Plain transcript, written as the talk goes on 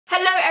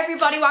Hello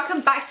everybody,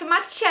 welcome back to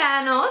my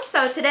channel.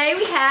 So today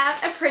we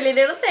have a Pretty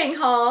Little Thing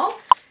haul.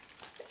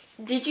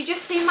 Did you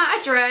just see my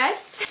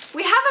address?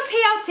 We have a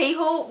PLT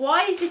haul.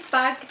 Why is this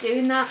bag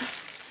doing that?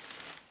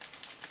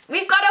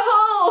 We've got a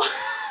haul.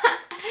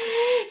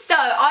 So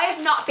I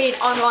have not been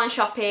online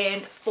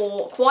shopping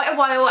for quite a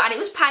while, and it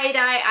was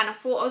payday and I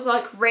thought I was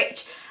like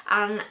rich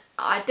and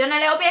I'd done a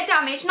little bit of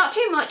damage, not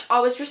too much.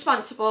 I was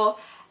responsible,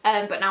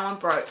 but now I'm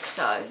broke,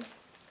 so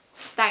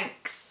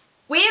thanks.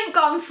 We have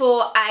gone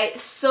for a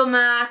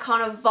summer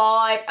kind of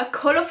vibe, a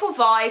colourful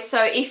vibe.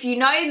 So if you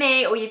know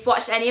me or you've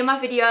watched any of my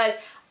videos,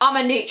 I'm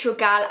a neutral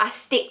gal. I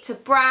stick to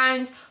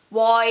browns,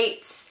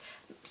 whites,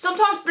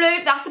 sometimes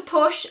blue, that's a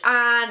push,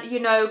 and you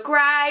know,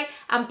 grey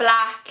and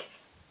black,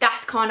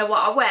 that's kind of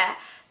what I wear.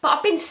 But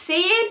I've been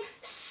seeing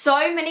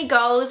so many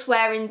girls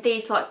wearing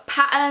these like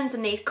patterns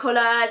and these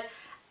colours,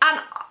 and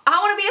I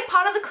want to be a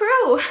part of the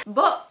crew.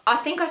 But I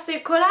think I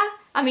suit colour.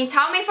 I mean,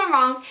 tell me if I'm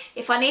wrong.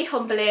 If I need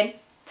humbling,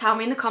 tell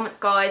me in the comments,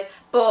 guys.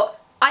 But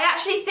I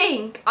actually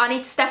think I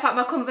need to step out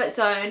my comfort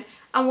zone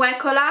and wear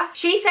colour.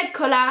 She said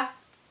colour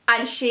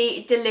and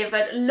she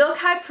delivered. Look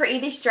how pretty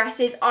this dress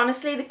is.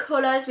 Honestly, the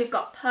colours, we've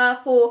got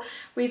purple,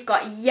 we've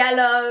got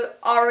yellow,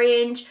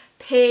 orange,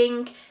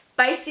 pink,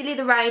 basically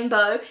the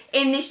rainbow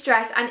in this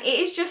dress, and it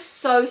is just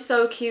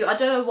so cute. I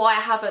don't know why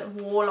I haven't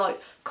wore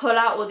like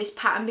colour or this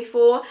pattern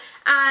before.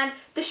 And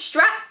the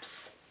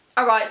straps,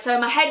 alright, so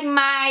my head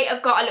may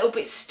have got a little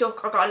bit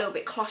stuck, I got a little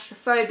bit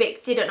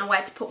claustrophobic, didn't know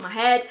where to put my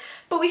head,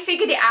 but we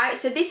figured it out.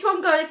 So this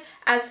one goes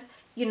as,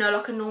 you know,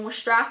 like a normal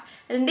strap,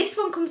 and this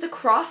one comes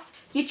across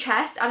your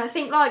chest, and I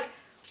think like,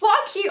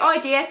 what a cute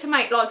idea to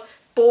make like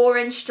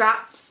boring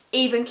straps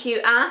even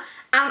cuter.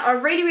 And I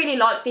really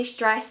like this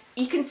dress.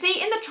 You can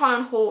see in the try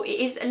on haul, it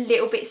is a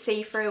little bit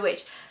see-through,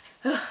 which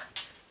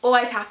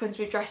always happens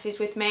with dresses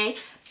with me.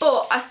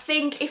 But I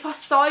think if I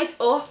size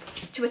up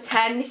to a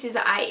 10, this is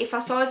an 8, if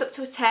I size up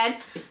to a 10,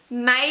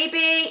 maybe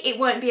it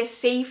won't be a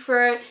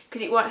see-through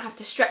because it won't have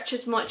to stretch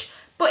as much.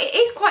 But it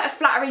is quite a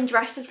flattering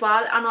dress as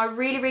well, and I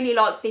really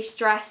like this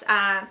dress.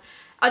 And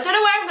I don't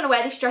know where I'm going to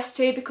wear this dress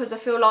to, because I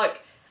feel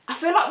like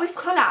with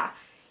colour,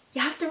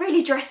 you have to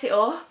really dress it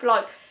up.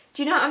 Like,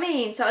 do you know what I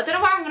mean? So I don't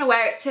know where I'm going to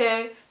wear it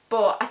to,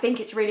 but I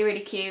think it's really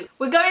cute.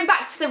 We're going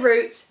back to the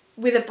roots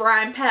with a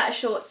brown pair of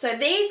shorts. So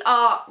these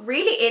are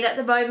really in at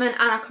the moment,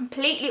 and I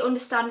completely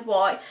understand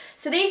why.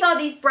 So these are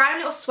these brown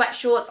little sweat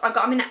shorts. I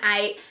got them in an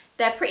 8.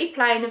 They're pretty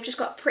plain. They've just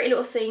got a Pretty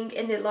Little Thing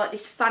in the, like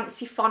this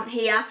fancy font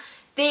here.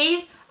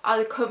 These are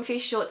the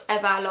comfiest shorts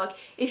ever. Like,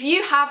 if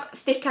you have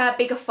thicker,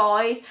 bigger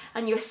thighs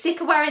and you're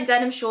sick of wearing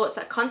denim shorts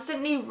that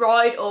constantly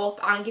ride up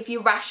and give you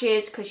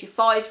rashes because your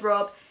thighs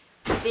rub,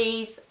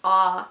 these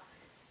are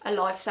a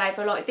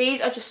lifesaver. Like,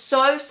 these are just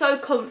so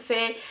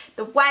comfy.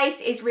 The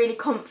waist is really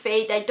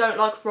comfy. They don't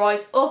like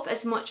rise up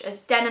as much as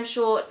denim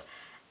shorts,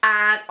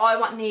 and I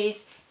want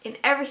these in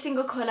every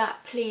single colour,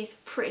 please,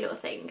 Pretty Little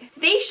Thing.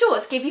 These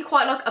shorts give you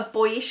quite like a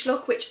boyish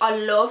look, which I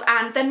love,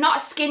 and they're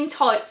not skin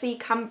tight, so you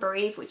can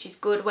breathe, which is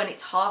good when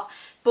it's hot,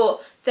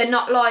 but they're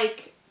not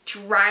like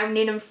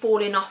drowning and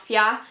falling off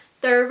you.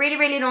 They're a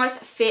really nice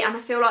fit, and I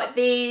feel like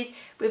these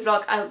with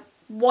like a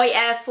white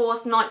Air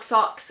Force, Nike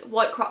socks,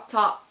 white crop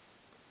top,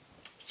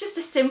 it's just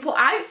a simple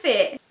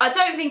outfit. I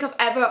don't think I've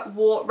ever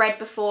wore red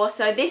before,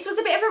 so this was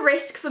a bit of a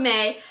risk for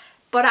me,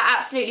 but I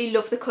absolutely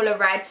love the colour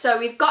red. So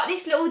we've got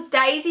this little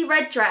daisy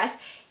red dress.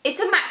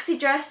 It's a maxi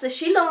dress, so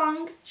she's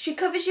long, she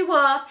covers you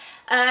up.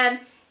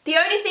 The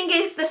only thing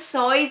is the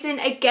sizing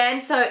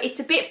again, so it's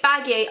a bit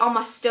baggy on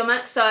my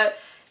stomach. So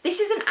this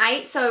is an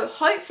 8, so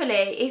hopefully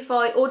if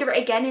I order it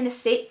again in a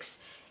 6,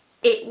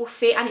 it will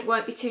fit and it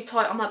won't be too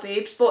tight on my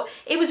boobs. But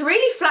it was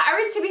really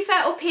flattering, to be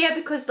fair, up here,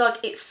 because like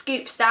it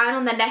scoops down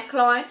on the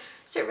neckline,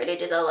 so it really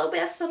did a little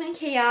bit of something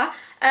here.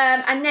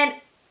 And then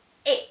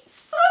it's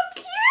so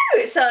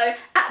cute. So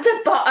at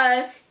the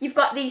bottom you've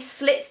got these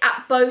slits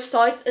at both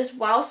sides as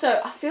well, so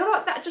I feel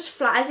like that just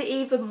flatters it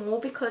even more,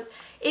 because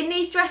in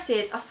these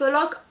dresses I feel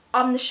like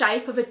I'm the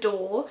shape of a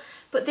door,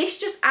 but this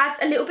just adds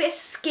a little bit of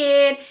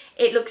skin.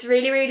 It looks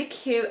really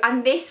cute,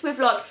 and this with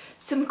like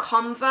some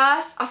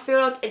Converse, I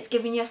feel like it's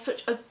giving you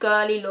such a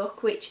girly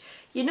look, which,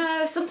 you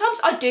know, sometimes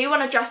I do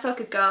want to dress like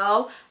a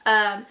girl,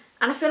 and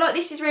I feel like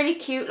this is really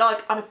cute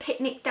like on a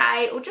picnic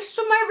day or just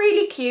somewhere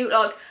really cute.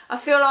 Like, I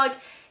feel like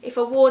if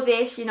I wore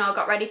this, you know, I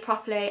got ready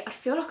properly, I'd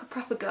feel like a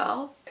proper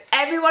girl.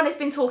 Everyone has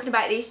been talking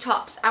about these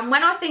tops, and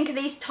when I think of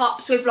these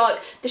tops with like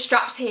the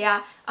straps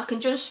here, I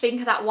can just think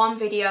of that one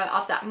video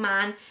of that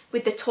man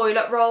with the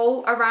toilet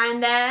roll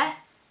around there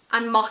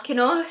and mocking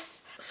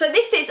us. So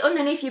this sits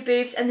underneath your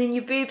boobs, and then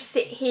your boobs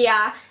sit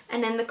here,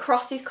 and then the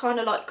crosses kind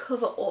of like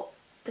cover up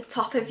the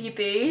top of your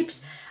boobs.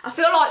 I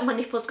feel like my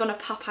nipple's gonna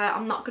pop out,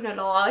 I'm not gonna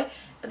lie,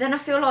 but then I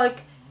feel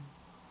like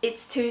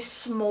it's too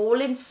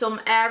small in some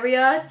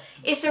areas.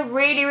 It's a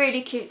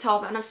really cute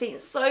top, and I've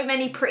seen so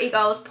many pretty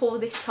girls pull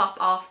this top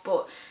off,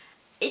 but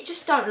it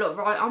just don't look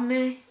right on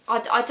me.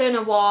 I don't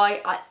know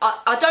why.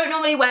 I don't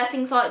normally wear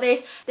things like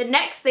this. The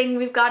next thing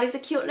we've got is a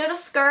cute little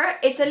skirt.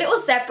 It's a little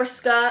zebra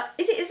skirt.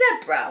 Is it a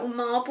zebra or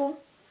marble?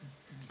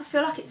 I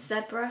feel like it's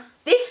zebra.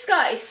 This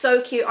skirt is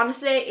so cute,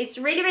 honestly. It's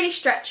really, really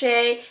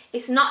stretchy.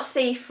 It's not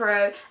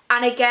see-through.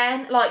 And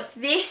again, like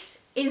this,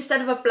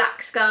 instead of a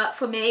black skirt,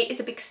 for me, is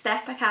a big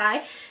step,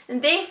 okay?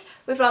 And this,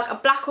 with like a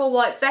black or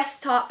white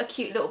vest top, a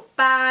cute little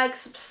bag,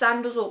 some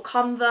sandals or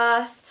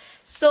Converse,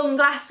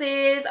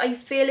 sunglasses. Are you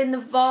feeling the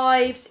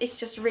vibes? It's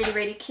just really,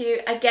 really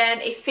cute.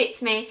 Again, it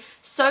fits me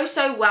so,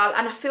 so well.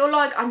 And I feel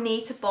like I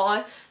need to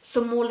buy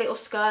some more little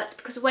skirts,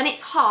 because when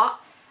it's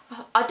hot,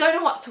 I don't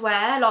know what to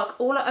wear. Like,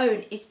 all I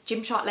own is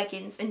Gymshark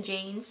leggings and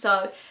jeans.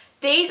 So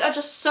these are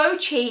just so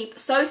cheap,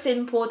 so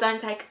simple,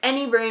 don't take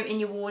any room in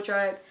your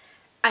wardrobe,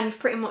 and you've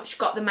pretty much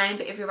got the main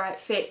bit of your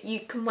outfit. You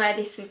can wear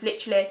this with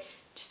literally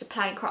just a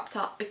plain crop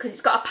top, because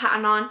it's got a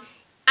pattern on.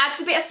 Adds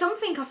a bit of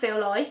something, I feel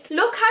like.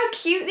 Look how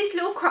cute this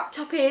little crop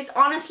top is.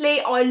 Honestly,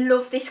 I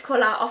love this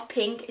colour of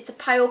pink. It's a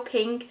pale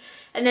pink,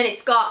 and then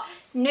it's got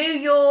New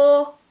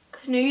York.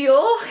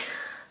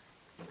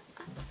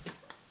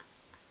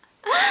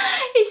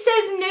 It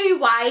says New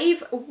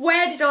Wave.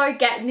 Where did I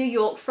get New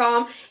York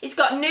from? It's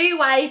got New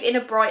Wave in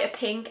a brighter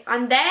pink,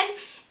 and then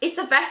it's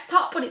a vest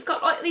top, but it's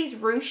got like these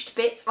ruched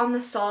bits on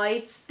the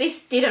sides.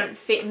 This didn't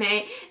fit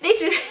me.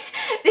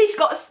 This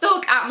got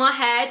stuck at my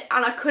head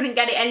and I couldn't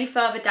get it any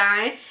further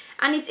down.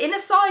 And it's in a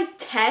size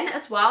 10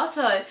 as well,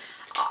 so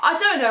I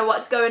don't know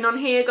what's going on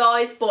here,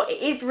 guys, but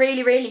it is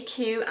really, really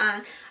cute,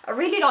 and I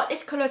really like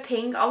this colour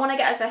pink. I want to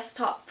get a vest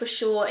top for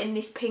sure in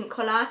this pink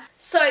colour.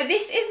 So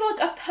this is like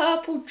a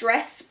purple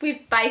dress with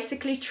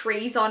basically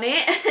trees on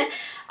it.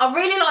 I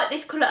really like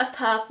this colour of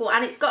purple,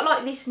 and it's got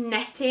like this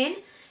netting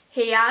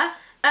here.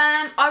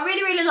 I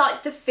really, really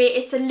like the fit.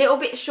 It's a little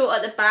bit short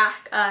at the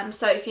back,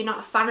 so if you're not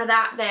a fan of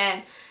that,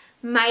 then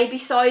maybe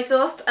size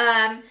up.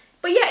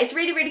 But yeah, it's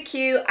really, really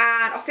cute,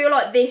 and I feel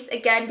like this,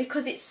 again,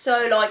 because it's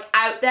so like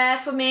out there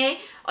for me,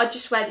 I'd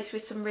just wear this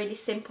with some really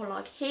simple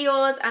like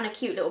heels and a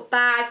cute little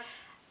bag.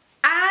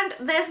 And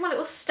there's my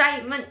little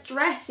statement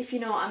dress, if you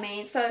know what I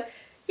mean. So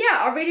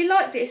yeah, I really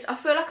like this. I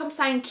feel like I'm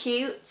saying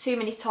cute too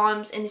many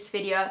times in this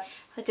video.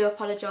 I do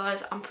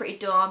apologise, I'm pretty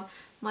dumb.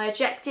 My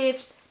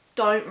adjectives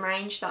don't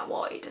range that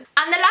wide.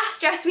 And the last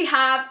dress we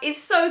have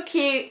is so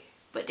cute,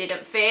 but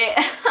didn't fit.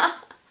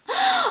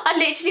 I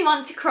literally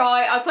want to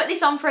cry. I put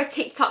this on for a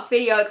TikTok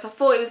video because I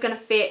thought it was going to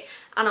fit,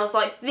 and I was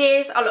like,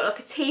 this, I look like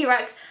a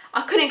T-Rex.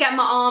 I couldn't get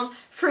my arm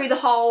through the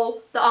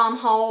hole, the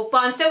armhole,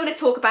 but I'm still going to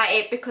talk about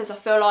it because I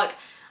feel like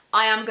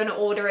I am going to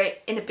order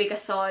it in a bigger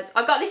size.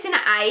 I got this in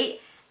an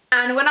 8,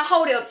 and when I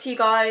hold it up to you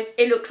guys,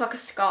 it looks like a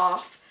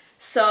scarf.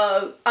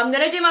 So I'm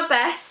going to do my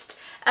best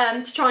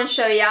to try and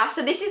show you.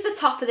 So this is the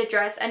top of the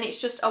dress, and it's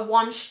just a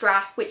one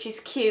strap, which is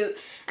cute.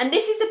 And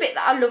this is the bit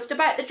that I loved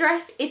about the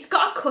dress. It's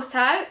got a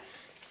cutout.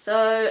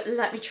 So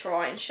let me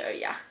try and show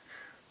you.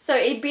 So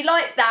it'd be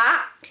like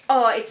that.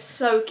 Oh, it's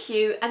so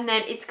cute. And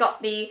then it's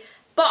got the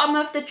bottom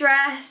of the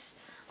dress.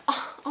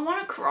 Oh, I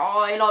want to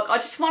cry. Like, I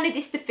just wanted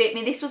this to fit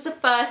me. This was the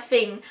first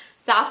thing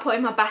that I put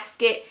in my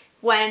basket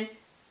when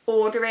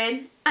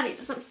ordering, and it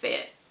doesn't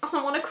fit.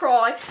 I want to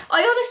cry.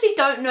 I honestly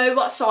don't know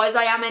what size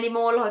I am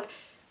anymore. Like,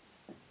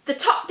 the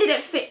top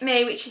didn't fit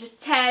me, which is a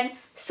 10.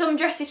 Some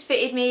dresses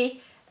fitted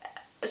me.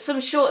 Some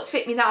shorts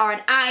fit me that are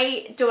an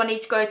 8. Do I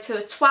need to go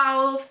to a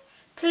 12?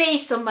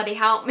 Please, somebody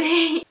help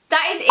me.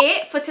 That is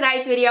it for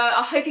today's video.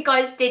 I hope you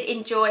guys did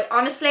enjoy.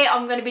 Honestly,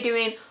 I'm going to be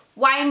doing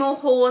way more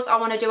hauls. I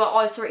want to do an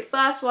I Saw It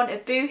First one, a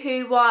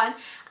Boohoo one,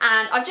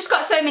 and I've just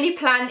got so many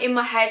planned in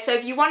my head. So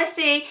if you want to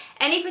see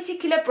any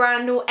particular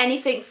brand or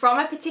anything from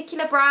a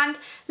particular brand,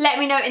 let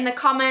me know in the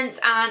comments,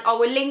 and I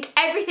will link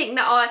everything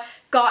that I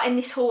got in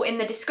this haul in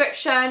the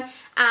description. And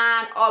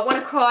I want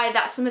to cry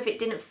that some of it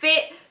didn't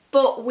fit,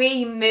 but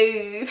we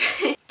move.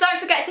 Don't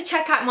forget to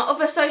check out my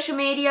other social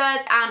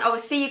medias, and I will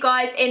see you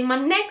guys in my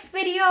next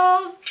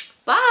video.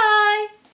 Bye!